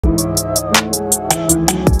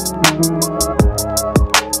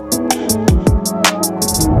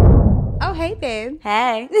Oh, hey, babe.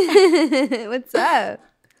 Hey. What's up?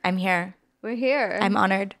 I'm here. We're here. I'm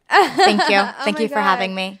honored. Thank you. Oh Thank my you for God.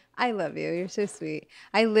 having me. I love you. You're so sweet.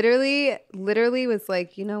 I literally was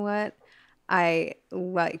like, you know what? I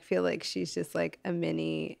feel like she's just like a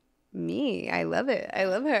mini me. I love it. I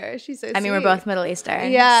love her. She's so sweet. I mean, we're both Middle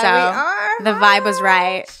Eastern. Yeah, so we are. the vibe was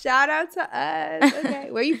right. Shout out to us. Okay.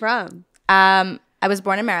 Where are you from? I was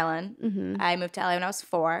born in Maryland. Mm-hmm. I moved to LA when I was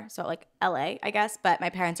 4, so like LA, I guess. But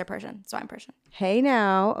my parents are Persian, so I'm Persian. Hey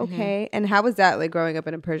now. Okay. And how was that like growing up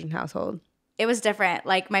in a Persian household? It was different.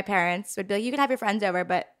 Like my parents would be like, you can have your friends over,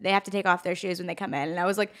 but they have to take off their shoes when they come in. And I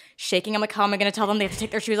was like shaking. I'm like, how am I going to tell them they have to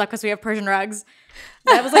take their shoes off because we have Persian rugs?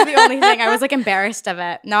 That was like the only thing. I was like embarrassed of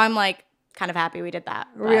it. Now I'm like kind of happy we did that.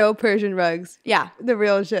 But Real Persian rugs. yeah. The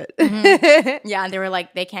real shit. Yeah, and they were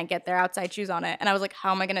like, they can't get their outside shoes on it. And I was like,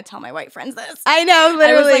 how am I going to tell my white friends this? I know, I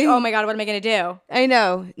literally. was like, oh my God, what am I going to do? I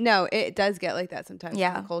know. No, it does get like that sometimes.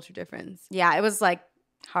 Yeah. The culture difference. Yeah, it was like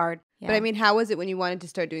hard. Yeah. But I mean, how was it when you wanted to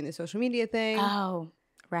start doing the social media thing? Oh,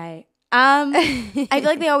 right. I feel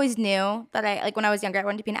like they always knew that I, like when I was younger, I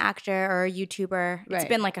wanted to be an actor or a YouTuber. It's Right.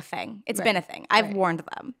 been like a thing. It's Right. been a thing. I've Right. warned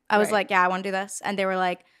them. I was Right. like, yeah, I want to do this. And they were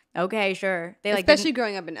like, okay, sure. They like Especially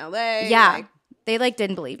growing up in LA. yeah. like- They like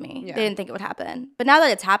didn't believe me. Yeah. They didn't think it would happen. But now that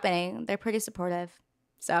it's happening, they're pretty supportive.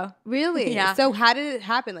 So, really? Yeah. So how did it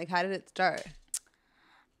happen? Like, how did it start?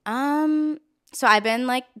 so I've been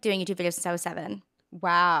like doing YouTube videos since I was 7.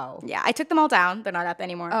 Wow. Yeah, I took them all down. They're not up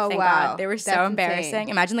anymore. Oh, Thank wow. God. They were so That's embarrassing. insane.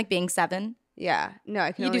 Imagine like being 7. Yeah. No,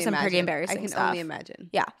 I can You do only some imagine. pretty embarrassing I can stuff. only imagine.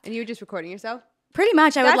 Yeah. And you were just recording yourself? Pretty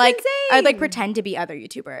much. I would That's like I'd like insane. pretend to be other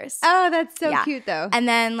YouTubers. Oh, that's so Yeah. cute though. And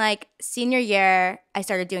then like senior year, I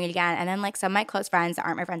started doing it again. And then like some of my close friends that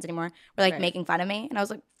aren't my friends anymore were like Right. making fun of me. And I was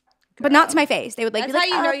like, but not to my face. They would like That's be like,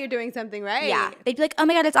 how you oh. know you're doing something right. Yeah. They'd be like, oh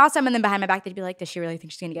my God, it's awesome. And then behind my back, they'd be like, does she really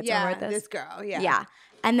think she's going to get Yeah, somewhere with this? this girl. Yeah. Yeah.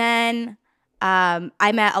 And then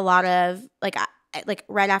I met a lot of like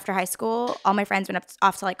right after high school, all my friends went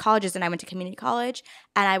off to like colleges and I went to community college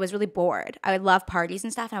and I was really bored. I would love parties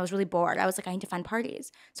and stuff and I was really bored. I was like, I need to find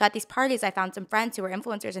parties. So at these parties, I found some friends who were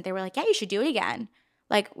influencers and they were like, yeah, you should do it again.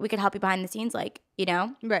 Like we could help you behind the scenes, like, you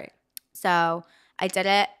know? Right. So I did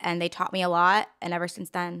it and they taught me a lot. And ever since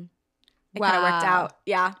then, it kind of worked Wow. out.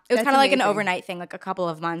 Yeah. It was That's kind of like an amazing. overnight thing, like a couple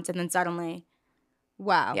of months. And then suddenly,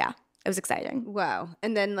 Wow. yeah, it was exciting. Wow.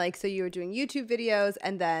 And then like so you were doing YouTube videos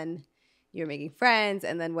and then you were making friends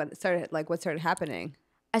and then what started happening?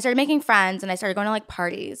 I started making friends and I started going to like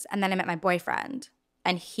parties and then I met my boyfriend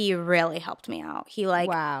and he really helped me out. He like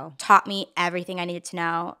Wow. taught me everything I needed to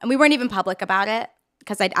know. And we weren't even public about it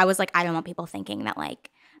because I was like, I don't want people thinking that like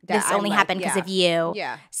That this I'm, only like, happened because yeah. of you.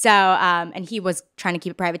 Yeah. So, and he was trying to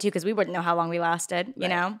keep it private too because we wouldn't know how long we lasted, you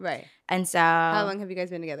know? Right. And so How long have you guys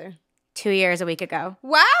been together? 2 years a week ago.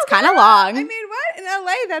 Wow. It's kind of girl. long. I mean, what? In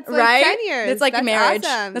LA, that's like Right? 10 years. It's like that's marriage.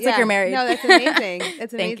 Awesome. That's like you're married. No, that's amazing.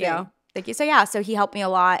 That's amazing. Thank you. Thank you. So yeah, so he helped me a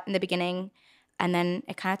lot in the beginning and then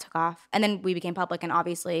it kind of took off. And then we became public and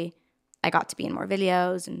obviously I got to be in more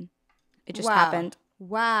videos and it just Wow. happened.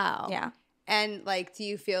 Wow. Yeah. And like, do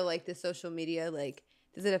you feel like the social media, like,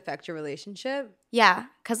 does it affect your relationship? Yeah.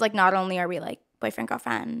 Cause like not only are we like boyfriend,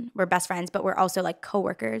 girlfriend, we're best friends, but we're also like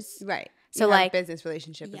coworkers. Right. So, You have like- a business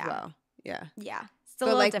relationship Yeah. as well. Yeah. Yeah. It's a But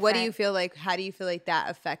little like, what do different. you feel like? How do you feel like that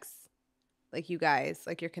affects like you guys,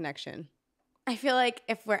 like your connection? I feel like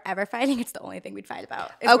if we're ever fighting, it's the only thing we'd fight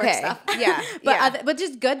about. Is work Okay. stuff. Yeah. But yeah. but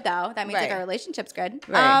just good though. That means like Right. our relationship's good.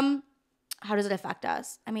 Right. How does it affect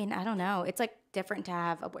us? I mean, I don't know. It's like different to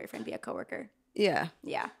have a boyfriend be a coworker. Yeah.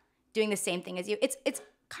 Yeah. Doing the same thing as you. It's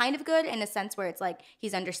kind of good in a sense where it's like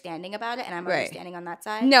he's understanding about it and I'm Right. understanding on that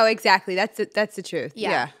side. No, exactly. That's the truth. Yeah.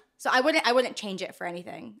 Yeah. So I wouldn't change it for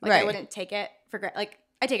anything. Like I Right. wouldn't take it for granted. Like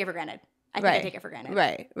I take it for granted. I think I Right. take it for granted.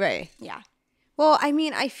 Right. Right. Yeah. Well, I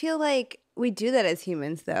mean, I feel like we do that as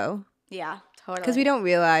humans though, Yeah. Totally. because we don't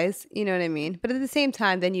realize, you know what I mean? But at the same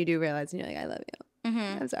time, then you do realize and you're like, I love you.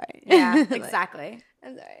 Mhm. I'm sorry. Yeah. Like, Exactly.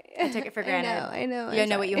 I'm sorry. I took it for granted. I know. You don't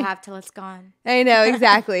know what you have. have till it's gone. I know,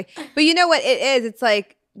 exactly. But you know what it is? It's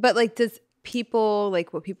like, but like, does people,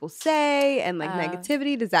 like what people say and like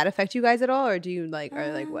negativity, does that affect you guys at all? Or do you like,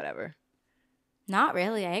 are like, whatever? Not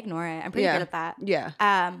really. I ignore it. I'm pretty Yeah. good at that.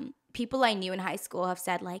 Yeah. People I knew in high school have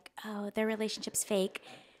said like, "Oh, their relationship's fake."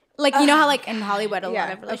 Like you know how like in Hollywood a Yeah,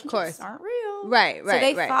 lot of of relationships course. aren't real. Right, So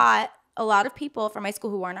they right. thought a lot of people from my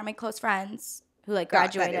school who weren't my close friends who like Thought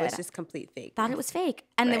that graduated it was just complete fake. thought it was fake.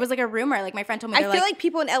 And there Right. was like a rumor. Like my friend told me, I they're feel like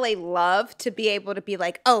people in LA love to be able to be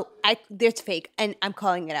like, oh, there's fake and I'm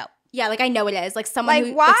calling it out. yeah, like I know it is. Like someone Like,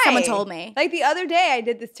 who why? like someone told me. Like the other day, I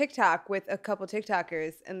did this TikTok with a couple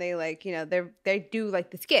TikTokers, and they like, you know, they do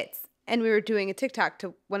like the skits, and we were doing a TikTok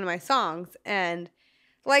to one of my songs, and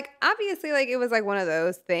like obviously like it was like one of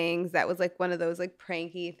those things that was like one of those like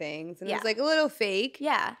pranky things, and it was like a little fake.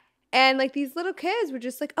 Yeah. And like these little kids were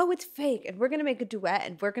just like, oh, it's fake, and we're gonna make a duet,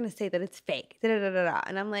 and we're gonna say that it's fake. Da, da, da, da, da.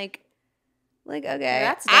 And I'm like, okay,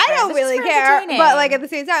 that's I don't different. This is really for care, entertaining. but like at the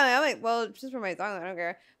same time, I'm like, well, it's just for my song, I don't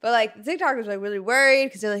care. But like the TikTokers were like really worried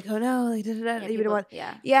because they're like, oh no, like da, da, da, you don't want,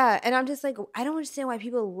 yeah. And I'm just like, I don't understand why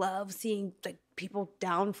people love seeing like people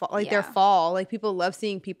downfall, like their fall. Like people love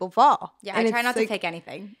seeing people fall. Yeah, and I try not like, to fake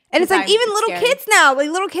anything. And it's like even little scary. kids now, like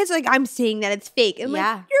little kids are like, I'm seeing that it's fake, and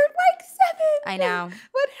like you're like 7. I know.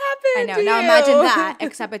 What happened? I know. To now you? imagine that,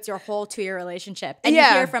 except it's your whole 2-year relationship, and you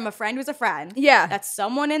hear from a friend who's a friend. Yeah, that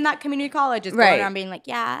someone in that community college is going around being like,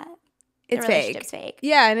 yeah, it's fake.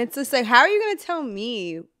 Yeah, and it's just like, how are you going to tell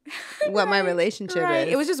me what my relationship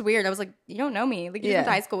is? It was just weird. I was like, you don't know me. Like you went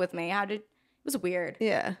to high school with me. It was weird.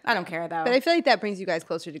 Yeah, I don't care though. But I feel like that brings you guys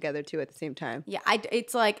closer together too at the same time. Yeah,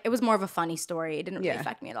 it's like it was more of a funny story. It didn't really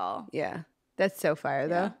affect me at all. Yeah, that's so fire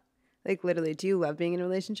though. Yeah. Like literally, do you love being in a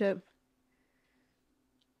relationship?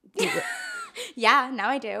 Yeah, now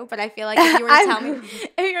I do. But I feel like if you were to tell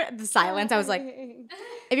me, the silence, I was like,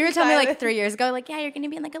 if you were to tell me like 3 years ago, like, yeah, you're going to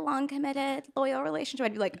be in like a long, committed, loyal relationship,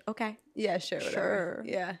 I'd be like, okay. Yeah, sure.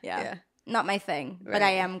 Yeah. Not my thing, but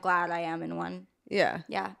I am glad I am in one. Yeah.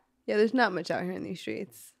 Yeah. Yeah, there's not much out here in these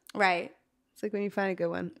streets. Right. It's like when you find a good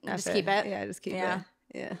one. Just keep it. Yeah, just keep it. Yeah.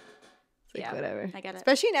 It's like whatever. I get it.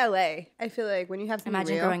 Especially in LA. I feel like when you have something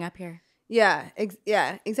Imagine growing up here. Yeah,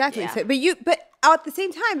 exactly. Yeah. So, but at the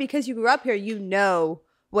same time, because you grew up here, you know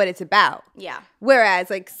what it's about. Yeah. Whereas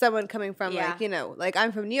like someone coming from like, you know, like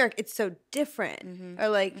I'm from New York, it's so different. Mm-hmm. Or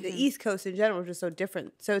like the East Coast in general is just so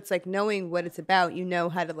different. So it's like knowing what it's about, you know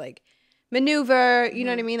how to like maneuver, you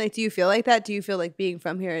know what I mean? Like, do you feel like that? Do you feel like being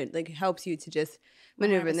from here like helps you to just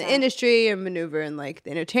maneuver 100%. In the industry or maneuver in like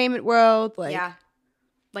the entertainment world? Like, yeah.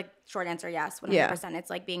 Like short answer, yes, 100%. Yeah. It's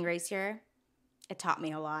like being raised here. It taught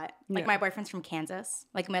me a lot. Like my boyfriend's from Kansas,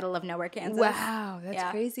 like middle of nowhere, Kansas. Wow,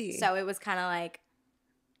 that's crazy. So it was kind of like,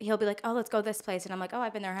 he'll be like, oh, let's go this place. And I'm like, oh,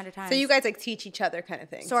 I've been there 100 times. So you guys like teach each other kind of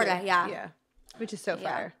thing. Sort of, yeah. Yeah, which is so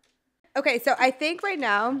fire. Okay, so I think right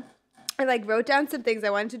now I like wrote down some things I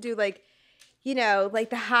wanted to do, like, you know, like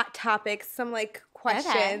the hot topics, some like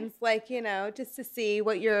questions, like, you know, just to see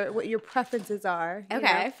what your preferences are.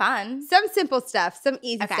 Okay, know? Fun. Some simple stuff, some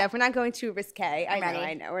easy stuff. We're not going too risque. I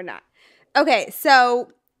know, we're not. Okay, so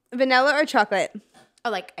vanilla or chocolate? Oh,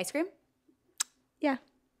 like ice cream? Yeah.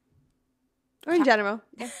 Or in general.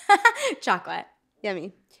 Yeah. Chocolate.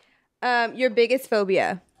 Yummy. Your biggest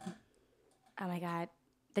phobia? Oh my God.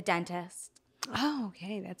 The dentist. Oh,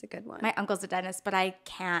 okay. That's a good one. My uncle's a dentist, but I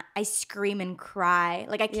can't. I scream and cry.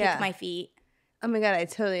 Like I kick my feet. Oh my God, I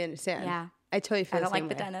totally understand. Yeah. I totally feel the same way. I don't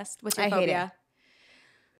like the dentist. What's your phobia?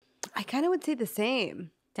 Hate it. I kind of would say the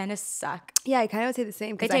same. Dentists suck. Yeah, I kind of would say the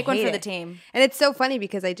same. They take one for the team. And it's so funny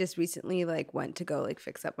because I just recently like went to go like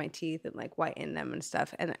fix up my teeth and like whiten them and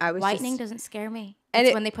stuff. And I was whitening doesn't scare me. And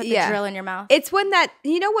it's when they put the drill in your mouth. It's when that,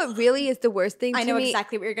 you know what really is the worst thing to me? I know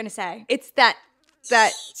exactly what you're going to say. It's that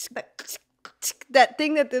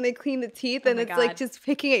thing that then they clean the teeth and it's like just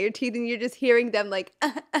picking at your teeth and you're just hearing them like,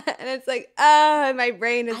 and it's like, and my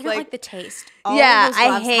brain is I don't like the taste.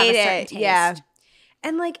 I hate it. Yeah.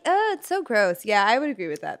 And like, it's so gross. Yeah, I would agree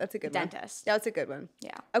with that. That's a good one. Dentist. That's a good one.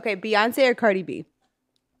 Yeah. Okay, Beyonce or Cardi B?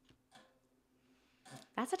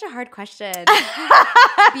 That's such a hard question.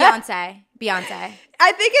 Beyonce.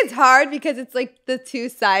 I think it's hard because it's like the two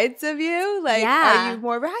sides of you. Like, are you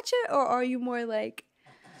more ratchet or are you more like?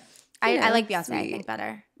 I like Beyonce. Sweet. I think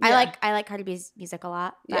better. Yeah. I like Cardi B's music a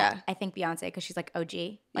lot. But I think Beyonce because she's like OG,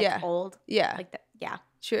 like old. Yeah. Like that. Yeah.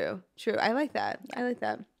 True. I like that. Yeah. I like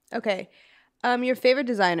that. Okay. Your favorite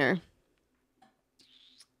designer?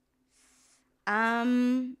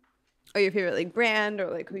 Or your favorite like brand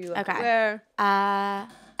or like who you like to wear?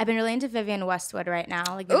 I've been really into Vivienne Westwood right now.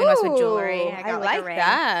 Like Vivienne Westwood jewelry. I got like a ring.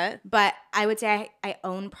 That. But I would say I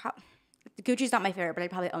own Gucci's not my favorite, but I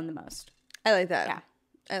probably own the most. I like that. Yeah.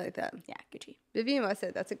 I like that. Yeah, Gucci. Vivienne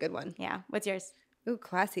Westwood, that's a good one. Yeah. What's yours? Ooh,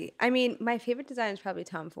 classy. I mean, my favorite design is probably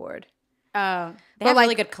Tom Ford. Oh, they have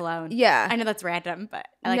really good cologne. Yeah, I know that's random, but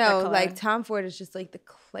I like their cologne. Like Tom Ford is just like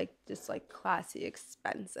just classy,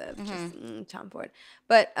 expensive. Just Tom Ford.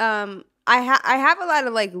 But I have a lot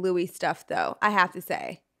of like Louis stuff though. I have to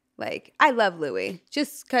say, like I love Louis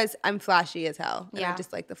just because I'm flashy as hell. And I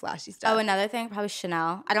just like the flashy stuff. Oh, another thing, probably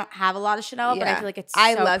Chanel. I don't have a lot of Chanel, but I feel like it's.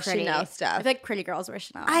 I so love pretty. Chanel stuff. I feel like pretty girls wear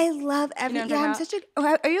Chanel. I love everything. You know I'm such a.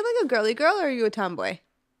 Are you like a girly girl or are you a tomboy?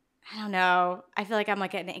 I don't know. I feel like I'm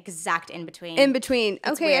like an exact in between. In between.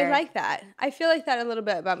 Okay, weird. I like that. I feel like that a little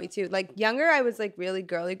bit about me too. Like younger, I was like really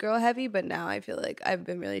girly girl heavy, but now I feel like I've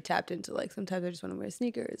been really tapped into like sometimes I just want to wear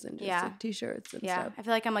sneakers and just like t-shirts and stuff. I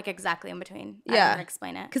feel like I'm like exactly in between. Yeah. I don't know how to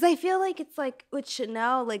explain it. Because I feel like it's like with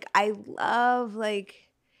Chanel, like I love like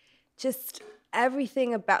just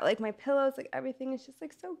everything about like my pillows, like everything is just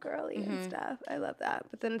like so girly and stuff. I love that.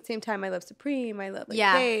 But then at the same time, I love Supreme. I love like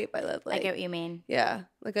Bape. I love like I get what you mean. Yeah,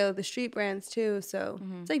 like I love the street brands too. So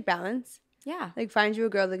it's like balance. Yeah, like find you a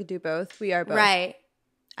girl that could do both. We are both. Right.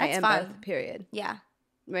 That's I am fun. both. Period. Yeah.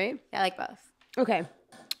 Right. I like both. Okay.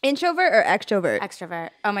 Introvert or extrovert?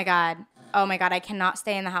 Extrovert. Oh my god. I cannot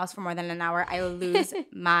stay in the house for more than an hour. I will lose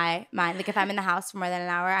my mind. Like if I'm in the house for more than an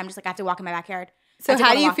hour, I'm just like I have to walk in my backyard. So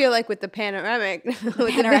how do you feel like with the panoramic?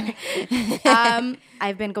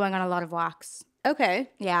 I've been going on a lot of walks. Okay.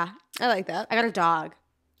 Yeah. I like that. I got a dog.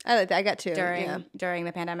 I like that. I got two. During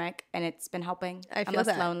the pandemic, and it's been helping. I feel I'm less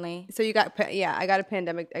that. lonely. So you got I got a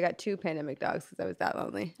pandemic. I got two pandemic dogs because I was that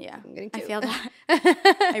lonely. Yeah. I'm getting two. I feel that.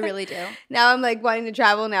 I really do. Now I'm like wanting to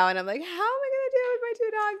travel now, and I'm like, how am I gonna do with my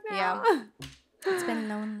two dogs now? Yeah. It's been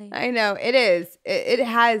lonely. I know it is. It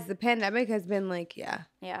has. The pandemic has been like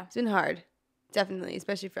it's been hard. Definitely,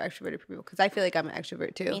 especially for extroverted people, because I feel like I'm an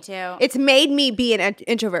extrovert too. Me too. It's made me be an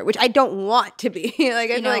introvert, which I don't want to be. Like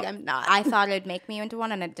I feel like I'm not. I thought it'd make me into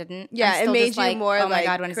one, and it didn't. Yeah, it made you more oh my like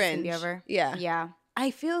god, when cringe. is this gonna be over? Yeah, yeah.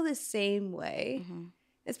 I feel the same way,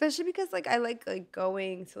 especially because like I like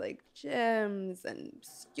going to like gyms and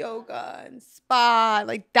yoga and spa.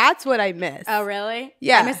 Like that's what I miss. Oh really?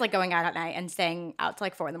 Yeah, I miss like going out at night and staying out till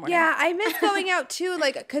like 4 a.m. Yeah, I miss going out too.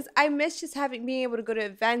 Like because I miss just being able to go to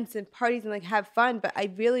events and parties and like have fun. But I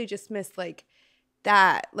really just miss like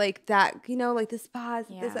that, like the spas.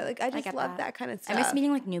 Yeah, this, like I just love that kind of stuff. I miss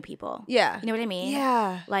meeting like new people. Yeah, you know what I mean.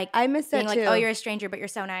 Yeah, like I miss that being too. Like, oh, you're a stranger, but you're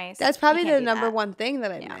so nice. That's probably the number one thing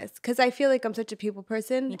that I miss because I feel like I'm such a people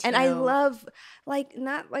person, Me too. and I love I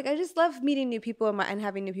just love meeting new people and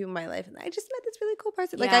having new people in my life. And I just met this really cool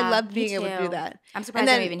person. Like I love being able to do that. I'm surprised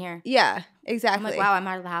I'm even here. Yeah, exactly. I'm like, wow, I'm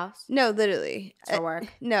out of the house. No, literally. It's for work.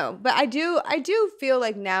 No, but I do feel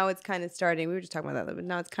like now it's kind of starting. We were just talking about that, but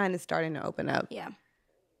now it's kind of starting to open up. Yeah.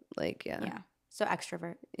 Like, yeah. So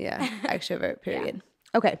extrovert. Yeah. Extrovert, period.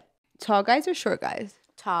 Yeah. Okay. Tall guys or short guys?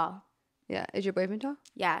 Tall. Yeah. Is your boyfriend tall?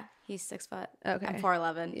 Yeah. He's 6 foot. Okay. I'm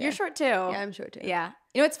 4'11". Yeah. You're short too. Yeah, I'm short too. Yeah.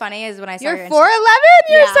 You know what's funny is when I saw You're your 4'11"?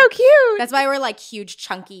 You're so cute. That's why we're like huge,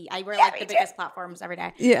 chunky. I wear like the biggest platforms every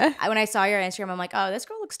day. Yeah. When I saw your Instagram, I'm like, oh, this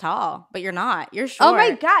girl looks tall, but you're not. You're short. Oh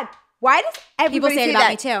my God. Why does everybody say it about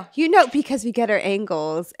me too? You know, because we get our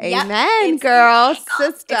angles. Yep. Amen, girl, sister.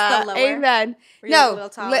 It's the lower. Amen. Were you a little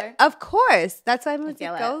taller? Of course. That's why I'm like,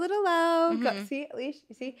 feel go it. a little low. Go, see, at least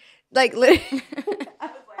you see, like, literally.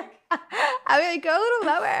 I mean, like, go a little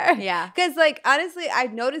lower. Yeah. Because, like, honestly,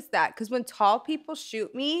 I've noticed that. Because when tall people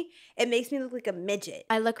shoot me, it makes me look like a midget.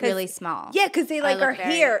 I look really small. Yeah, because they, like, are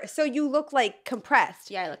here. So you look, like, compressed.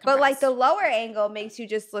 Yeah, I look compressed. But, like, the lower angle makes you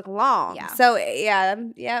just look long. Yeah. So, yeah.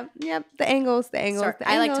 The angles.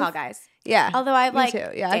 I like tall guys. Yeah. Although I've, like, too.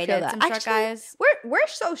 Yeah, I feel dated that. some short guys. We're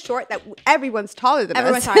so short that everyone's taller than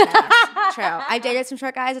Everyone's us. taller than us. True. I've dated some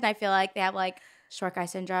short guys, and I feel like they have, like, short guy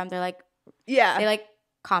syndrome. They're, like, they, like,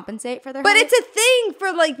 compensate for their But height. it's a thing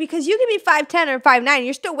for like because you can be 5'10" or 5'9",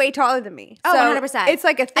 you're still way taller than me. Oh, so 100%. It's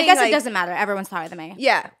like a thing. I guess like, it doesn't matter. Everyone's taller than me.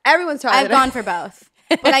 Yeah, everyone's taller. I've gone for both,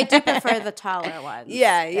 but I do prefer the taller ones.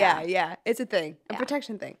 Yeah. It's a thing, a Yeah.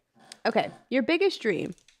 protection thing. Okay, your biggest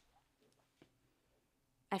dream.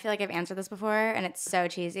 I feel like I've answered this before, and it's so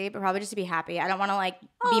cheesy, but probably just to be happy. I don't want to like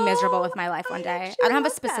be miserable with my life one day. I don't have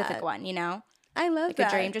a specific one, you know. I love like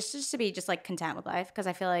that. a dream, just to be just like content with life, because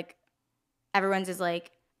I feel like everyone's is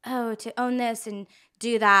like, oh, to own this and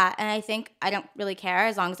do that. And I think I don't really care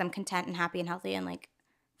as long as I'm content and happy and healthy and like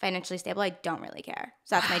financially stable. I don't really care.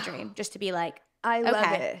 So that's my dream, just to be like, I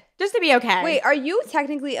love it. Just to be okay. Wait, are you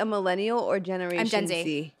technically a millennial or Generation I'm Gen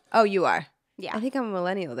Z. Oh, you are? Yeah. I think I'm a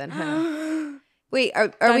millennial then, huh? Wait,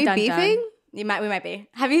 are we Dun, beefing? dun. We might be.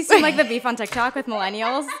 Have you seen like the beef on TikTok with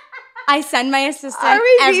millennials? I send my assistant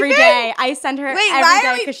every beefing? day. I send her every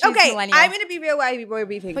day because she's millennial. I'm going to be real. Why we're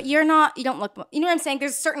beefing? But you don't look, you know what I'm saying?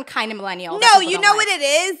 There's a certain kind of millennial. No, you know what it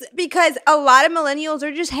is? Because a lot of millennials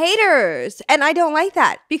are just haters. And I don't like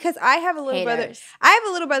that. Because I have a little brother. I have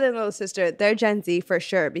a little brother and little sister. They're Gen Z for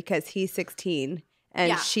sure because he's 16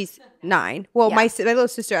 and she's 9. Well, my little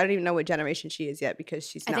sister, I don't even know what generation she is yet because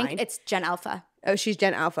she's 9. I think it's Gen Alpha. Oh, she's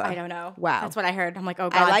Gen Alpha. I don't know. Wow. That's what I heard. I'm like, oh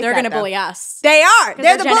God, they're going to bully us. They are.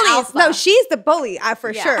 They're the Gen bullies. Alpha. No, she's the bully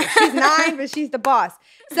for sure. She's 9, but she's the boss.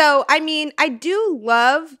 So, I mean, I do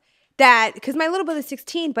love that, because my little brother's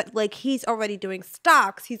 16, but like he's already doing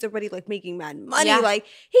stocks. He's already like making mad money. Yeah. Like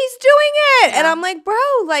he's doing it. Yeah. And I'm like, bro,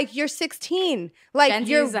 like you're 16. Like Gen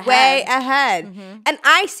you're Z's ahead. way ahead. Mm-hmm. And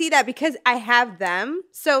I see that because I have them.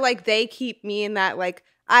 So like they keep me in that, like,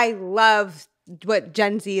 I love what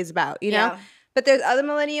Gen Z is about, you know? But there's other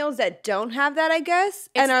millennials that don't have that, I guess,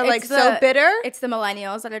 and are like so bitter. It's the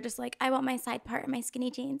millennials that are just like, I want my side part and my skinny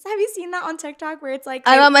jeans. Have you seen that on TikTok where it's like,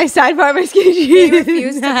 I want my side part, my skinny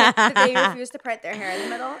jeans. They refuse to part their hair in the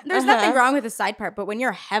middle. There's nothing wrong with the side part, but when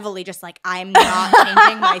you're heavily just like, I'm not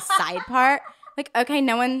changing my side part, like, okay,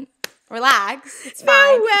 no one, relax, it's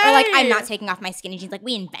fine. No way. Or like, I'm not taking off my skinny jeans. Like,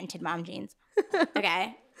 we invented mom jeans.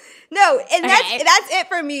 Okay. No, and that's it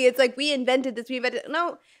for me. It's like we invented this.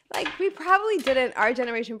 No, like we probably didn't. Our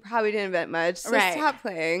generation probably didn't invent much. So stop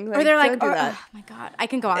playing. Like, or they're like, oh my God, I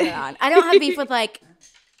can go on and on. I don't have beef with like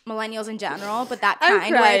millennials in general, but that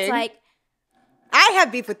kind where it's like, I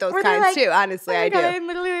have beef with those kinds like, too. Honestly, I do. I'm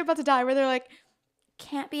literally about to die. Where they're like,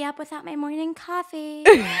 can't be up without my morning coffee.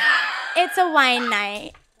 It's a wine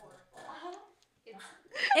night.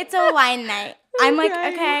 It's a wine night. I'm like,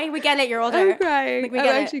 okay, we get it. You're older. I'm crying. Like,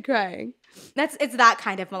 I'm actually crying. It's that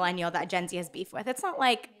kind of millennial that Gen Z has beef with. It's not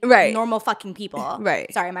like normal fucking people.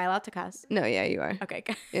 Right. Sorry, am I allowed to cuss? No, yeah, you are. Okay.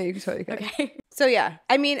 Yeah, you can totally cuss. Okay. So yeah,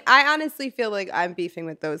 I mean, I honestly feel like I'm beefing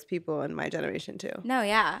with those people in my generation too. No,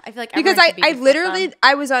 yeah, I feel like because I literally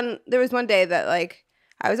there was one day that like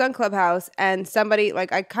I was on Clubhouse and somebody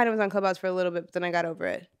like I kind of was on Clubhouse for a little bit, but then I got over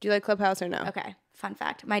it. Do you like Clubhouse or no? Okay. Fun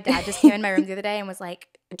fact. My dad just came in my room the other day and was like,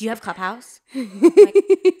 do you have Clubhouse? Like,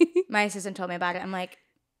 my assistant told me about it. I'm like,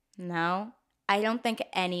 no. I don't think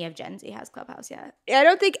any of Gen Z has Clubhouse yet. I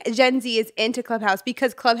don't think Gen Z is into Clubhouse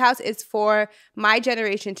because Clubhouse is for my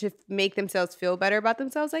generation to make themselves feel better about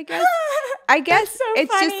themselves, I guess. I guess so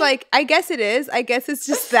it's funny. Just like, I guess it is. I guess it's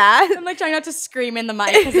just that. I'm like trying not to scream in the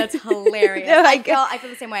mic because that's hilarious. No, I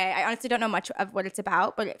feel the same way. I honestly don't know much of what it's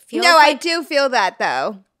about, but it feels I do feel that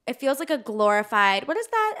though. It feels like a glorified, what is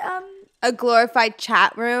that? A glorified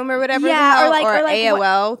chat room or whatever. Yeah, or like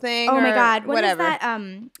AOL thing. Oh my God. What whatever. Is that?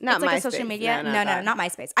 Not it's like MySpace. a social media. No, not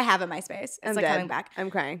MySpace. I have a MySpace. It's like coming back. I'm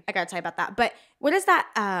crying. I gotta tell you about that. But what is that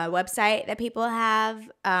website that people have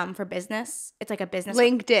for business? It's like a business.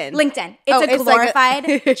 LinkedIn. It's a glorified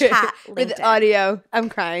chat LinkedIn. With audio. I'm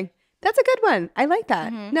crying. That's a good one. I like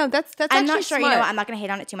that. Mm-hmm. No, that's I'm not sure. Smart. You know, I'm not going to hate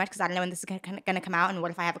on it too much because I don't know when this is going to come out, and what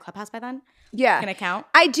if I have a Clubhouse by then? Yeah, going to count.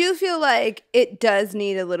 I do feel like it does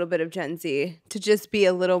need a little bit of Gen Z to just be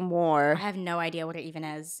a little more. I have no idea what it even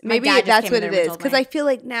is. Maybe that's what it is because I feel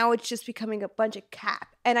like now it's just becoming a bunch of cap,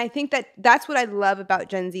 and I think that's what I love about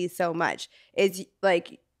Gen Z so much is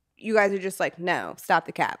like. You guys are just like, no, stop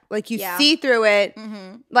the cap. Like you see through it.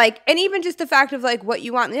 Mm-hmm. Like, and even just the fact of like what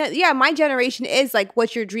you want. Yeah, my generation is like,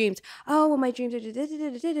 what's your dreams? Oh, well, my dreams are and then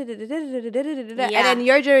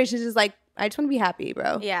your generation is just like, I just want to be happy,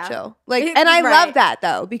 bro. Yeah. Chill. Like, and I love that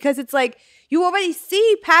though, because it's like you already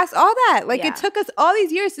see past all that. Like it took us all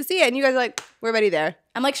these years to see it, and you guys are like, we're already there.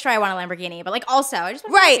 I'm like, sure, I want a Lamborghini, but like also I just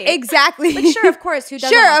want to be happy. Exactly. Like, sure, of course, who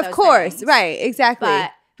doesn't want those things? Right, exactly.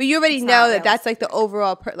 But you already know that that's like the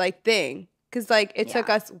overall thing. Because like it took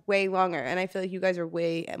us way longer. And I feel like you guys are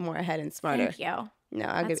way more ahead and smarter. Thank you. No,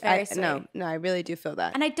 I really do feel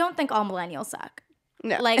that. And I don't think all millennials suck.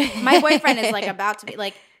 No. Like my boyfriend is like about to be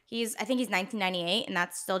like, I think he's 1998 and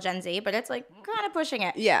that's still Gen Z, but it's like kind of pushing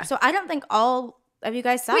it. Yeah. So I don't think all of you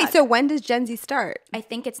guys suck. Wait, so when does Gen Z start? I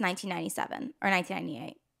think it's 1997 or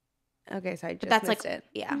 1998. Okay, so I just missed it.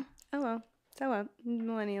 Yeah. Oh well. So what?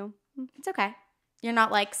 Millennial. It's okay. You're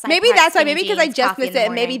not like maybe that's why. Maybe because I just missed it,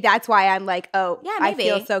 and maybe that's why I'm like, oh, yeah, I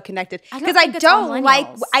feel so connected. Because I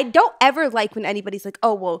don't ever like when anybody's like,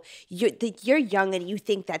 oh, well, you're young and you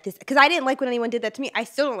think that this. Because I didn't like when anyone did that to me. I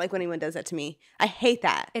still don't like when anyone does that to me. I hate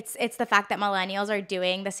that. It's the fact that millennials are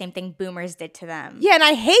doing the same thing boomers did to them. Yeah, and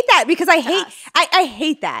I hate that because I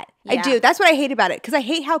hate that. Yeah. I do. That's what I hate about it. Because I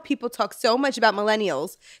hate how people talk so much about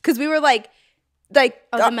millennials. Because we were like the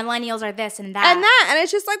millennials are this and that. And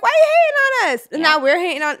it's just like, why are you hating on us? And now we're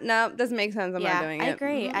hating on, no, it doesn't make sense. I'm not doing it. I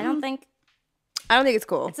agree. Mm-hmm. I don't think it's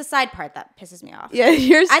cool. It's a side part that pisses me off. Yeah,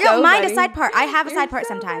 I don't mind a side part. I have a side part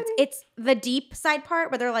sometimes. Funny. It's the deep side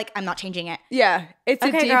part where they're like, I'm not changing it. Yeah. It's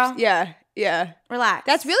a deep, girl. Yeah. Relax.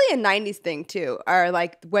 That's really a 90s thing too, or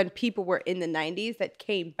like when people were in the 90s that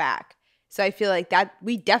came back. So I feel like that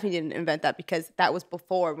we definitely didn't invent that because that was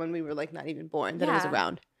before when we were like not even born, that it was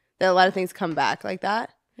around. That a lot of things come back like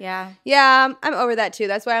that. Yeah. Yeah, I'm over that too.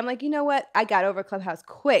 That's why I'm like, you know what? I got over Clubhouse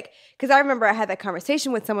quick. Because I remember I had that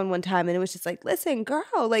conversation with someone one time and it was just like, listen, girl.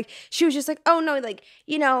 Like, she was just like, oh, no, like,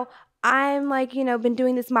 you know, I'm like, been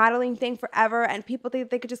doing this modeling thing forever, and people think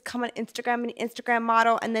they could just come on Instagram and Instagram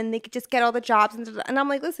model, and then they could just get all the jobs. And I'm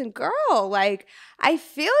like, listen, girl, like, I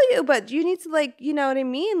feel you, but you need to, like, you know what I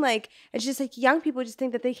mean? Like, it's just like young people just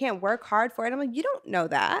think that they can't work hard for it. I'm like, you don't know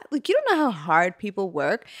that. Like, you don't know how hard people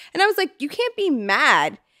work. And I was like, you can't be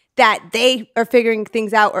mad that they are figuring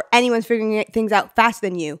things out or anyone's figuring things out faster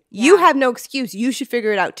than you. Yeah. You have no excuse. You should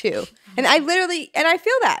figure it out too. And I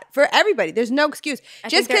feel that for everybody. There's no excuse.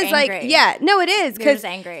 Just because like, yeah, no, it is. They're just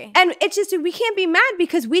angry. And it's just, we can't be mad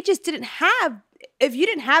because we just didn't have, if you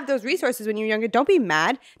didn't have those resources when you were younger, don't be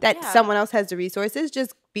mad that someone else has the resources.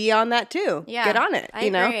 Just be on that too. Yeah. Get on it. I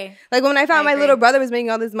agree. Like when I found my little brother was making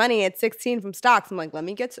all this money at 16 from stocks, I'm like, let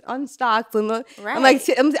me get on stocks. Right. I'm like,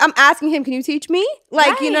 I'm asking him, can you teach me?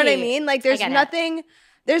 Like, you know what I mean? Like there's nothing,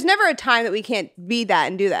 there's never a time that we can't be that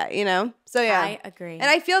and do that, So yeah. I agree. And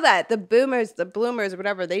I feel that the bloomers or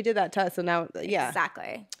whatever, they did that to us. So now, yeah.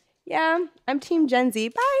 Exactly. Yeah, I'm Team Gen Z.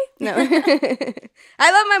 Bye. No.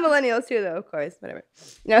 I love my millennials too, though, of course. Whatever.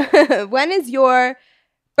 No. When is your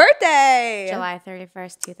birthday? July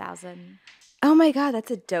 31st, 2000. Oh my God,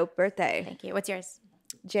 that's a dope birthday. Thank you. What's yours?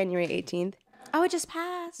 January 18th. Oh, it just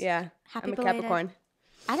passed. Yeah. I'm a Capricorn.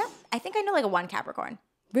 I think I know like a one Capricorn.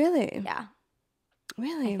 Really? Yeah.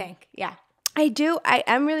 Really? I think. Yeah. I do. I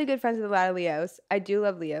am really good friends with a lot of Leos. I do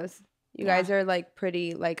love Leos. You guys are like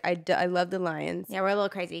pretty, like I love the lions. Yeah, we're a little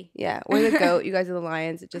crazy. Yeah, we're the goat. You guys are the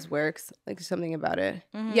lions. It just works. Like there's something about it.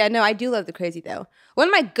 Mm-hmm. Yeah, no, I do love the crazy though. One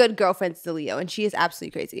of my good girlfriends is a Leo, and she is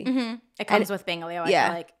absolutely crazy. Mm-hmm. It comes with being a Leo. Yeah. I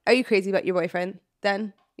feel like. Are you crazy about your boyfriend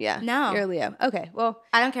then? Yeah. No. You're a Leo. Okay. Well,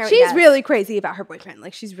 I don't care what she's really crazy about her boyfriend.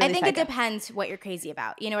 Like she's really I think it depends what you're crazy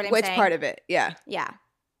about. You know what I'm saying? Which part of it? Yeah. Yeah.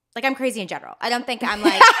 Like I'm crazy in general. I don't think I'm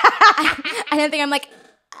like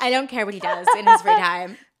I don't care what he does in his free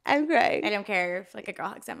time. I'm great. I don't care if like a girl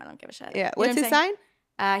hugs him. I don't give a shit. Yeah. What's his sign?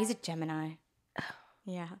 He's a Gemini.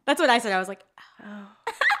 Yeah. That's what I said. I was like, oh.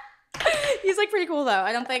 He's like pretty cool though.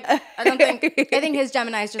 I think his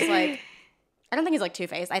Gemini is just like, I don't think he's like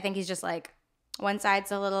two-faced. I think he's just like one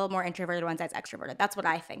side's a little more introverted, one side's extroverted. That's what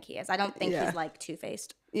I think he is. I don't think he's like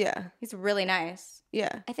two-faced. Yeah. He's really nice.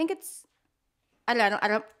 Yeah. I think it's, I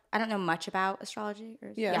don't know much about astrology.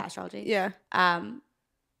 Astrology. Yeah.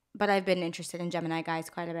 But I've been interested in Gemini guys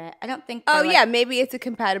quite a bit. I don't think. Oh yeah, maybe it's a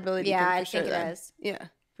compatibility. Yeah, thing I think it is. Yeah,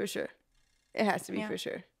 for sure. It has to be for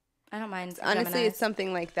sure. I don't mind. Honestly, it's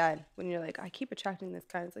something like that. When you're like, I keep attracting this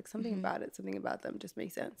guy. It's like something about it, something about them just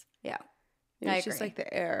makes sense. Yeah. It's just like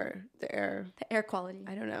the air quality.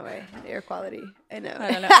 I don't know, the air quality. I know.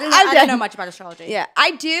 I don't know. I don't know much about astrology. Yeah,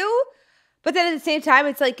 I do, but then at the same time,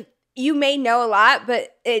 it's like. You may know a lot,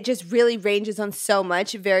 but it just really ranges on so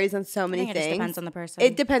much. It varies on so many things. It just depends on the person.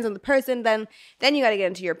 It depends on the person. Then you got to get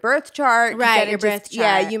into your birth chart. Right, your birth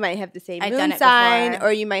chart. Yeah, you might have the same moon sign,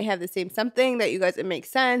 or you might have the same something that you guys, it makes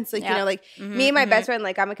sense. Like, me and my best friend,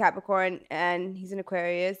 like I'm a Capricorn and he's an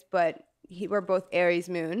Aquarius, but we're both Aries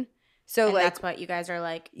moon. So and like that's what you guys are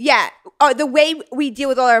like. Yeah. The way we deal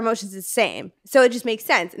with all our emotions is the same. So it just makes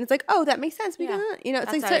sense. And it's like, oh, that makes sense.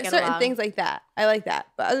 It's like certain things like that. I like that.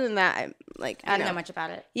 But other than that, I'm like, I don't know much about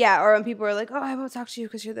it. Yeah. Or when people are like, oh, I won't talk to you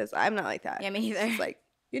because you're this. I'm not like that. Yeah, me either. It's like,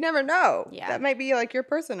 you never know. Yeah. That might be like your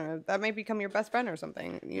person, or that might become your best friend or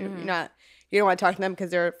something. You don't want to talk to them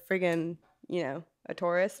because they're friggin', a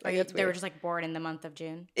Taurus. Like they were just like born in the month of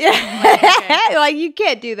June. Yeah. Like you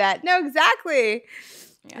can't do that. No, exactly.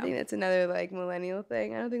 Yeah. I think that's another like millennial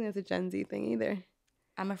thing. I don't think that's a Gen Z thing either.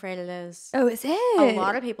 I'm afraid it is. Oh, is it? A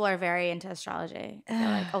lot of people are very into astrology. I feel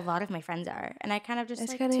like a lot of my friends are. And I kind of just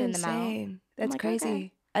that's like tune them out. That's crazy.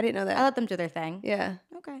 Okay. I didn't know that. I let them do their thing. Yeah.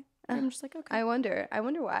 Okay. I'm just like, okay. I wonder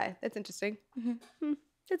why. That's interesting. Mm-hmm.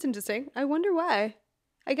 That's interesting. I wonder why.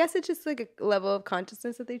 I guess it's just like a level of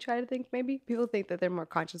consciousness that they try to think maybe. People think that they're more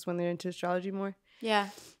conscious when they're into astrology more. Yeah.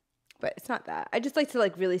 But it's not that. I just like to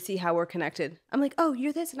like really see how we're connected. I'm like, oh,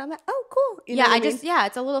 you're this, and I'm like, oh, cool. You know what I mean?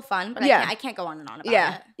 It's a little fun, but I can't go on and on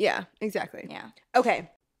about it. Yeah, exactly. Yeah. Okay.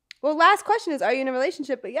 Well, last question is, are you in a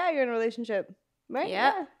relationship? But yeah, you're in a relationship, right?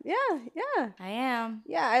 Yeah. Yeah. I am.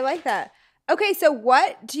 Yeah, I like that. Okay, so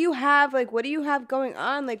what do you have? Like, what do you have going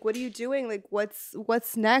on? Like, what are you doing? Like,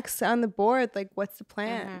 what's next on the board? Like, what's the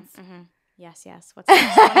plans? Yes. What's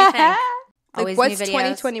next? What do you think? Like, what's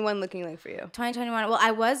 2021 looking like for you? 2021. Well,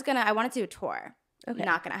 I wanted to do a tour. Okay.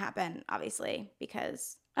 Not gonna happen, obviously,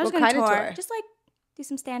 because I was what gonna kind of tour? Just like do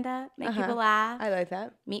some stand up, make people laugh. I like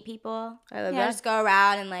that. Meet people. I love that. Just go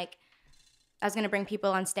around and like I was gonna bring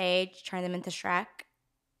people on stage, turn them into Shrek.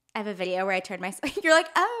 I have a video where I turned myself. You're like,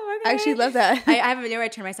 oh, okay. I actually love that. I have a video where I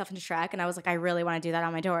turned myself into Shrek, and I was like, I really want to do that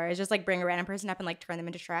on my tour. It's just like bring a random person up and like turn them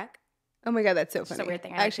into Shrek. Oh my God, that's so funny. It's a weird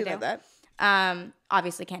thing. I actually love that.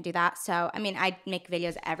 Obviously can't do that. So, I mean, I make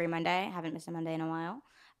videos every Monday. I haven't missed a Monday in a while.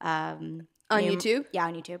 On YouTube? Yeah,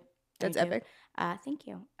 on YouTube. That's epic. Thank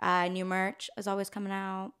you. New merch is always coming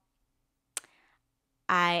out.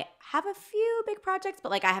 I have a few big projects,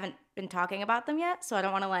 but like I haven't been talking about them yet, so I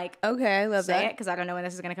don't want to like I love say that. it because I don't know when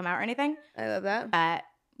this is going to come out or anything. I love that. But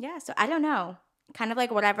yeah, so I don't know. Kind of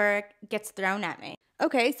like whatever gets thrown at me.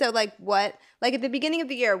 Okay, so like what? Like at the beginning of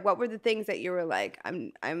the year, what were the things that you were like,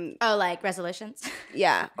 I'm Oh, like resolutions?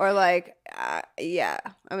 Yeah, or like, yeah,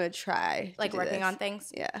 I'm gonna try. Like working on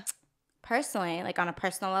things? Yeah. Personally, like on a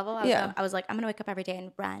personal level, I was like, I'm gonna wake up every day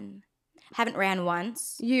and run. Haven't ran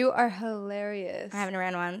once. You are hilarious. I haven't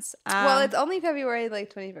ran once. Well, it's only February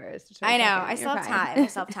like 21st. I know. I still have time.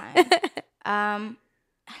 I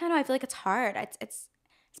don't know. I feel like it's hard. It's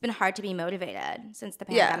been hard to be motivated since the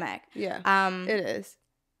pandemic. Yeah. It is.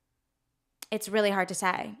 It's really hard to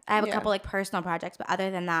say. I have a couple like personal projects, but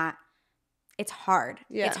other than that, it's hard.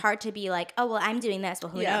 Yeah. It's hard to be like, oh well, I'm doing this.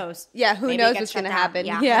 Well, who knows? Yeah, who knows what's gonna happen?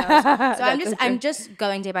 Yeah. So I'm just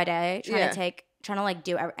going day by day, trying to like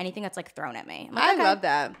do anything that's like thrown at me. Like, I love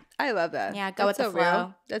that. Yeah, go with the flow.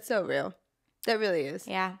 Real. That's so real. That really is.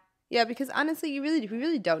 Yeah. Yeah, because honestly, we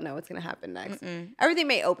really don't know what's gonna happen next. Everything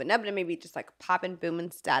may open up, and it may be just like popping,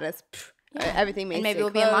 booming status. Everything may. And maybe we'll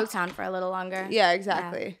be in lockdown for a little longer. Yeah,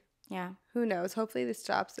 exactly. Yeah. Who knows? Hopefully this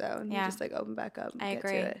stops though, and we just like open back up. I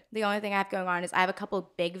agree. The only thing I have going on is I have a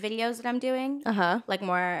couple big videos that I'm doing. Like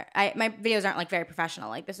more, my videos aren't like very professional.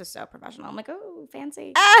 Like this is so professional. I'm like, oh,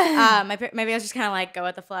 fancy. My videos just kind of like go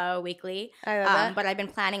with the flow weekly. I love that. But I've been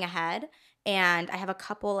planning ahead, and I have a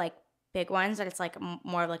couple like big ones that it's like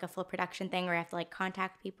more of like a full production thing where I have to like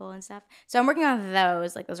contact people and stuff. So I'm working on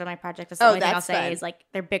those. Like those are my projects. That's the only thing I'll say is like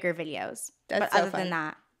they're bigger videos. But other than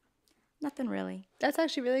that, nothing really. That's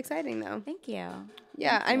actually really exciting though. Thank you.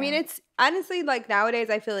 Yeah, I mean it's honestly like nowadays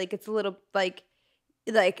I feel like it's a little like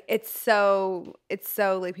it's so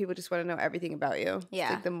like people just want to know everything about you. Yeah.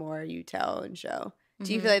 It's like the more you tell and show.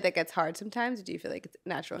 Do you feel like that gets hard sometimes, or do you feel like it's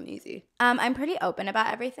natural and easy? I'm pretty open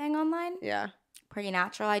about everything online. Yeah. Pretty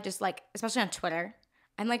natural. I just like, especially on Twitter,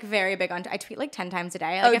 I'm like very big on. I tweet like 10 times a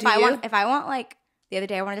day. Like if I want like the other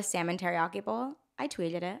day I wanted a salmon teriyaki bowl, I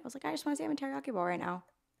tweeted it. I was like, I just want a salmon teriyaki bowl right now.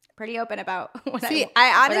 Pretty open about what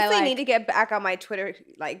I honestly need to get back on my Twitter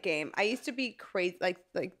like game. I used to be crazy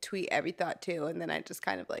like tweet every thought too, and then I just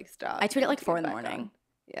kind of like stopped. I tweet at like 4 a.m.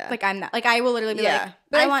 Yeah. Like I'm not like I will literally be like,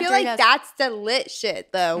 but I feel like that's the lit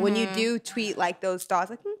shit though. When you do tweet like those thoughts,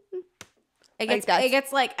 like it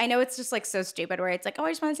gets like I know it's just like so stupid where it's like, oh,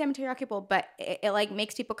 I just want a salmon teriyaki bowl, but it like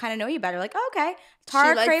makes people kind of know you better. Like, oh, okay,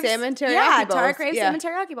 Tara craves salmon teriyaki bowls. Tara craves salmon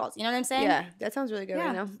teriyaki bowls. You know what I'm saying? Yeah, that sounds really good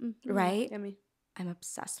right now. Right? Yummy. I'm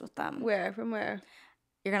obsessed with them. Where? From where?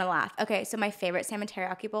 You're gonna laugh. Okay, so my favorite salmon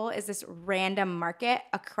teriyaki bowl is this random market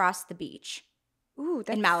across the beach. Ooh,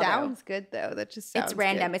 that sounds good though. That just sounds It's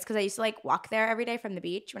random. Good. It's because I used to like walk there every day from the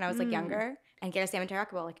beach when I was like younger and get a salmon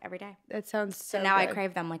teriyaki bowl like every day. That sounds so now good. I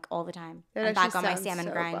crave them like all the time. That I'm back on my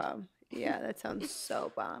salmon grind. Bomb. Yeah, that sounds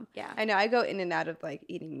so bomb. Yeah. I know. I go in and out of like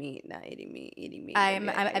eating meat, not eating meat, eating meat.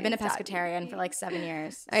 I've been a pescatarian for like 7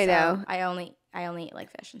 years. I know. I only eat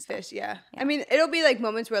like fish and stuff. Fish, yeah. I mean, it'll be like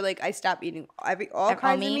moments where like I stop eating all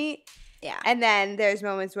kinds of meat. Yeah. And then there's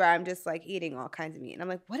moments where I'm just like eating all kinds of meat. And I'm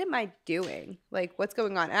like, what am I doing? Like, what's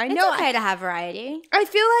going on? And I know it's okay to have variety. I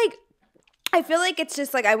feel like it's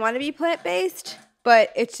just like I want to be plant-based,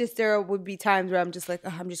 but it's just there would be times where I'm just like,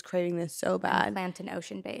 oh, I'm just craving this so bad. Plant and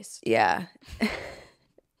ocean-based. Yeah.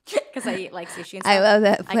 Because I eat like sushi and stuff. I love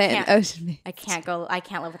that plant and ocean-based. I can't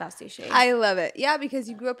live without sushi. I love it. Yeah, because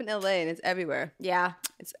you grew up in LA and it's everywhere. Yeah.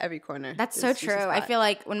 It's every corner. That's so true. I feel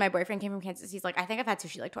like when my boyfriend came from Kansas, he's like, I think I've had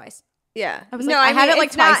sushi like twice. Yeah. I was like, I have it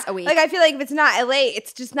like twice a week. Like I feel like if it's not LA,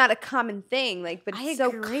 it's just not a common thing. Like, but it's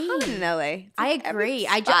so common in LA. Like I agree.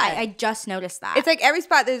 I just noticed that. It's like every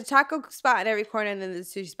spot. There's a taco spot in every corner, and then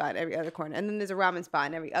there's a sushi spot in every other corner, and then there's a ramen spot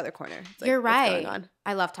in every other corner. It's like, you're right. What's going on?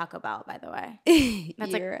 I love Taco Bell, by the way.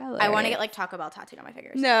 That's like LA. I want to get like Taco Bell tattooed on my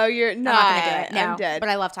fingers. No, you're not. I'm not gonna do it. No, I'm dead. But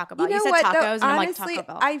I love Taco Bell. You You know said what, tacos, though? and Honestly, I'm like Taco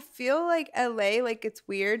Bell. I feel like LA, like it's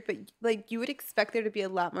weird, but like you would expect there to be a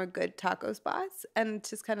lot more good taco spots, and it's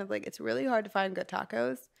just kind of like it's really hard to find good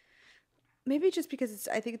tacos. Maybe just because it's,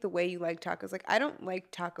 I think the way you like tacos. Like I don't like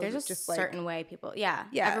tacos. There's a just certain way people. Yeah.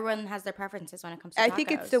 Everyone has their preferences when it comes to tacos. I think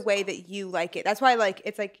it's the way that you like it. That's why like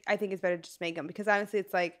it's like I think it's better to just make them because honestly,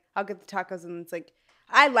 it's like I'll get the tacos and it's like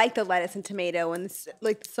I like the lettuce and tomato and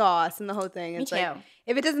like the sauce and the whole thing. It's Me too. Like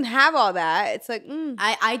if it doesn't have all that, it's like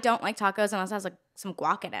I don't like tacos unless it has like some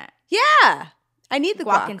guac in it. Yeah. I need the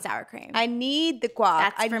guac. And sour cream. I need the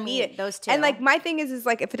guac. That's for me. Those two. And like my thing is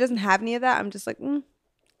like if it doesn't have any of that, I'm just like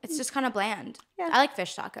It's just kind of bland. Yeah. I like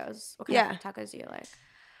fish tacos. What kind of tacos do you like?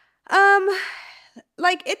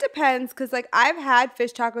 Like it depends because like I've had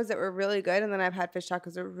fish tacos that were really good and then I've had fish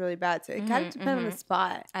tacos that were really bad. So it kind of depends on the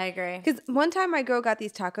spot. I agree. Because one time my girl got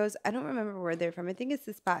these tacos. I don't remember where they're from. I think it's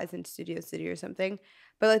the spot is in Studio City or something.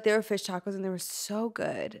 But like they were fish tacos and they were so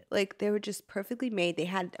good. Like they were just perfectly made. They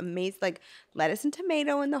had amazing like lettuce and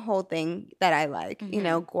tomato and the whole thing that I like. You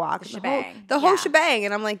know, guac, the whole shebang.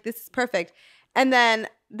 And I'm like, this is perfect. And then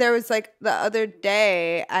there was like the other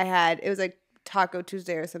day it was like Taco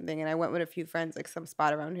Tuesday or something, and I went with a few friends, like some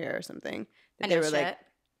spot around here or something. And they were like,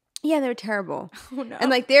 yeah, they were terrible. Oh no!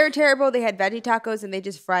 And like they were terrible. They had veggie tacos, and they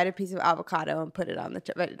just fried a piece of avocado and put it on the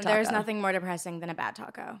taco. There's nothing more depressing than a bad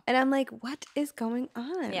taco. And I'm like, what is going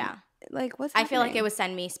on? Yeah. Like what's I happening? feel like it would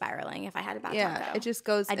send me spiraling if I had a bad taco. Yeah, it just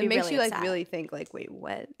goes. It makes really you like upset. really think like, wait,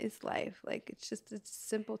 what is life? Like it's a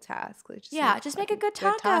simple task. Like just make a good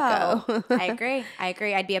taco. I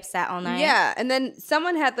agree. I'd be upset all night. Yeah, and then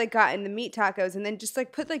someone had like gotten the meat tacos and then just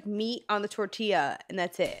like put like meat on the tortilla and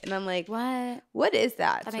that's it. And I'm like, what is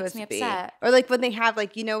that? That makes me upset. Or like when they have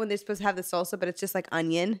like when they're supposed to have the salsa, but it's just like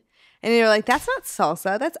onion. And you're like, that's not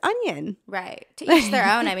salsa, that's onion. Right. To each their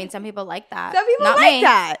own. I mean, some people like that. Some people Not like me.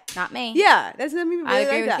 that. Not me. Yeah, that's some people really I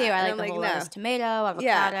agree like with that. you. I And like the whole lettuce, tomato, avocado.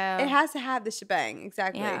 Yeah, it has to have the shebang.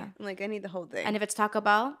 Exactly. Yeah. I'm like, I need the whole thing. And if it's Taco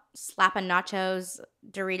Bell, slap a nachos,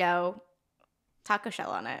 Dorito, taco shell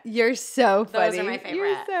on it. You're so funny. Those are my favorite.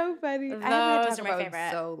 You're so funny. Those I haven't had are Taco my Bell in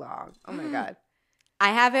favorite. so long. Oh my God.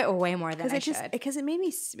 I have it way more than I should. Because it made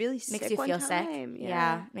me really sick. Makes you feel sick.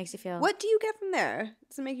 Yeah, makes you feel. What do you get from there?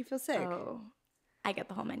 Does it make you feel sick? Oh, I get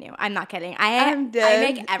the whole menu. I'm not kidding. I'm dead.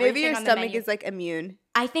 I make everything Maybe your on the stomach menu. is like immune.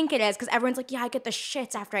 I think it is because everyone's like, yeah, I get the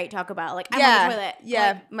shits after I eat Taco Bell. Like, I'm on the toilet.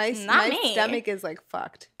 Yeah, like, my stomach is like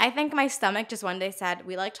fucked. I think my stomach just one day said,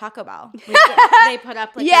 we like Taco Bell. They put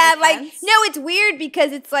up like no, it's weird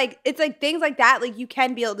because it's like things like that. Like you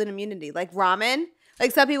can build an immunity, like ramen.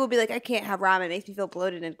 Like some people will be like, I can't have ramen. It makes me feel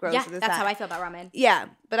bloated and gross. Yeah, that's how I feel about ramen. Yeah,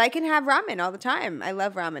 but I can have ramen all the time. I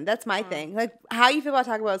love ramen. That's my thing. Like how you feel about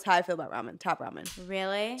Taco Bell is how I feel about ramen. Top ramen.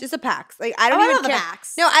 Really? Just a packs. Like I don't even love care. the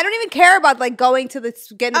packs. No, I don't even care about like going to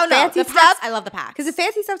getting the fancy stuff. Packs, I love the packs because the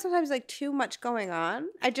fancy stuff sometimes is like too much going on.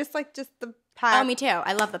 I just like the pack. Oh, me too.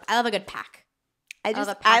 I love a good pack. I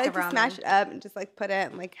like to smash it up and just like put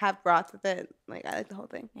it and like have broth with it. Like I like the whole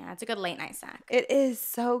thing. Yeah, it's a good late night snack. It is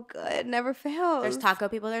so good. Never fails. There's taco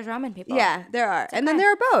people. There's ramen people. Yeah, there are. And then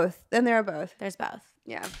there are both. There's both.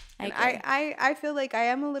 Yeah. I feel like I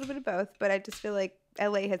am a little bit of both, but I just feel like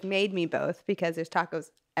LA has made me both because there's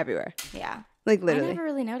tacos everywhere. Yeah. Like literally. I never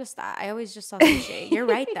really noticed that. I always just saw sushi. You're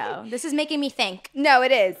right though. This is making me think. No,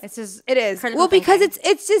 it is. It is. Well, because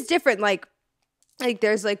it's just different. Like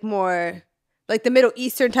there's like more like the Middle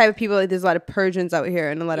Eastern type of people. Like there's a lot of Persians out here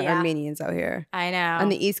and a lot of Armenians out here. I know. On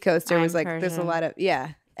the East Coast, there's like Persian. there's a lot of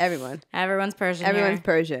everyone. Everyone's Persian. Everyone's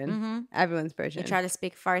Persian. Mm-hmm. Everyone's Persian. You try to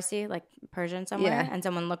speak Farsi, like Persian somewhere, and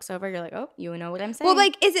someone looks over, you're like, oh, you know what I'm saying? Well,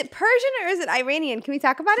 like, is it Persian or is it Iranian? Can we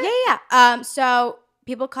talk about it? Yeah. So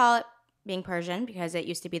people call it being Persian because it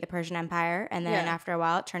used to be the Persian Empire, and then after a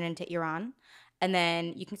while it turned into Iran. And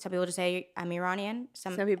then some people just say I'm Iranian.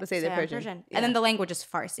 Some people say they're Persian. Yeah. And then the language is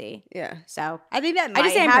Farsi. Yeah. So I think that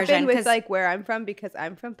might happen with like where I'm from because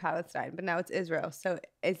I'm from Palestine, but now it's Israel. So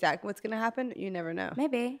is that what's going to happen? You never know.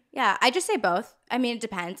 Maybe. Yeah. I just say both. I mean, it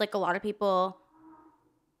depends. Like a lot of people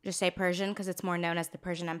just say Persian because it's more known as the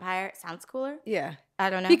Persian Empire. It sounds cooler. Yeah. I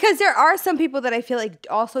don't know. Because there are some people that I feel like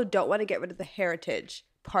also don't want to get rid of the heritage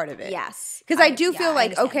part of it. Yes. Because I do feel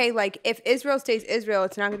like, okay, like if Israel stays Israel,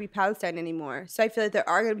 it's not going to be Palestine anymore. So I feel like there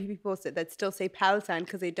are going to be people that still say Palestine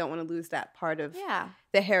because they don't want to lose that part of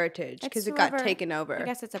the heritage because it got taken over. I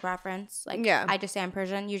guess it's a preference. Like, I just say I'm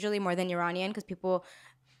Persian, usually more than Iranian because people,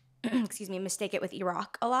 mistake it with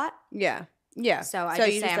Iraq a lot. Yeah. Yeah. So I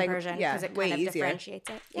just say I'm Persian because it kind of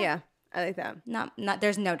differentiates it. Yeah. I like that. Not.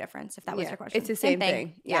 There's no difference if that was your question. It's the same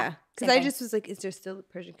thing. Yeah. Because I just was like, is there still a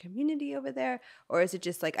Persian community over there, or is it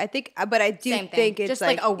just like I think? But I do think it's just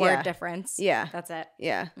like a word difference. Yeah, that's it.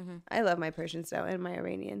 Yeah, I love my Persians though, and my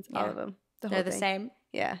Iranians, all of them. They're the same.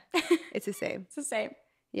 Yeah, it's the same. It's the same.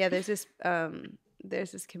 Yeah, there's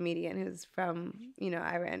this comedian who's from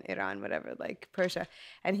Iran, whatever, like Persia,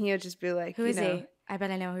 and he'll just be like, who is he? I bet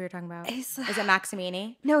I know who you're talking about. Is it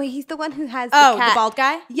Maximini? No, he's the one who has the bald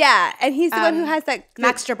guy? Yeah, and he's the one who has that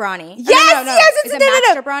Max Jabrani. Yes, yes, is it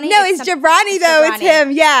Max Jabrani? No, it's Jabrani though. It's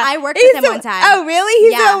him. Yeah, I worked with him one time. Oh, really?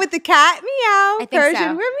 He's the one with the cat. Meow. I think Persian. So.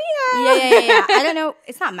 We're meow. Yeah. I don't know.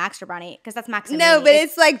 It's not Max Jabrani because that's Maximini. No, but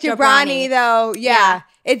it's like Jabrani though. Yeah.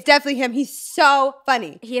 It's definitely him. He's so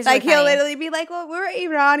funny. He is like really he'll funny. literally be like, "Well, we're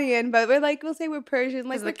Iranian, but we'll say we're Persian,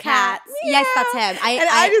 like the cats." Yeah. Yes, that's him.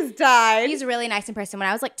 I just died. He's really nice in person. When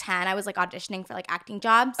I was like 10, I was like auditioning for like acting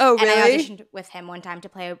jobs. Oh, really? And I auditioned with him one time to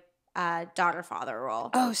play a daughter-father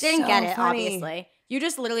role. Oh, didn't get it, funny. Obviously. You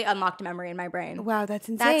just literally unlocked a memory in my brain. Wow, that's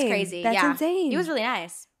insane. That's crazy. That's insane. He was really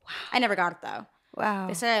nice. Wow. I never got it though. Wow.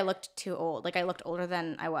 They said I looked too old. Like I looked older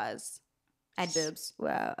than I was. I had boobs.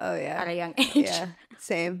 Wow. Oh yeah. At a young age. Yeah.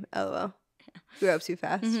 Same. LOL. Grew up too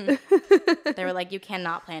fast. Mm-hmm. They were like, you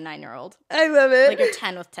cannot play a 9-year-old. I love it. Like you're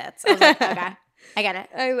 10 with tits. I was like, okay, I get it.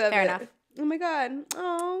 I love Fair it. enough. Oh my god.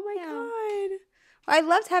 Oh my god. I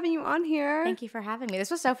loved having you on here. Thank you for having me.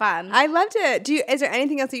 This was so fun. I loved it. Is there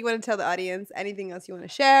anything else that you want to tell the audience? Anything else you want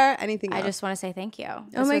to share? Anything else? I just want to say thank you.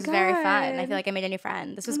 This was very fun. I feel like I made a new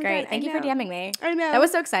friend. This was great. Thank you for DMing me. I know. That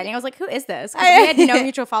was so exciting. I was like, who is this? We had no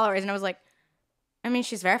mutual followers. And I was like, I mean,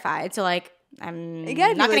 she's verified. So like, I'm not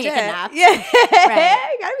going to get kidnapped. Yeah. Right.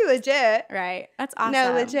 You gotta be legit. Right. That's awesome.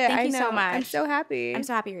 No, legit. Thank you know. so much. I'm so happy. I'm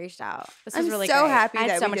so happy you reached out. This was really so great. happy I had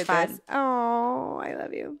that so we much did fun. this. Oh, I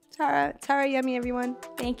love you. Tara, yummy, everyone.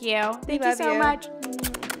 Thank you. Thank you so much.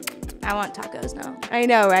 I want tacos now. I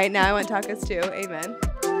know, right? Now I want tacos too. Amen.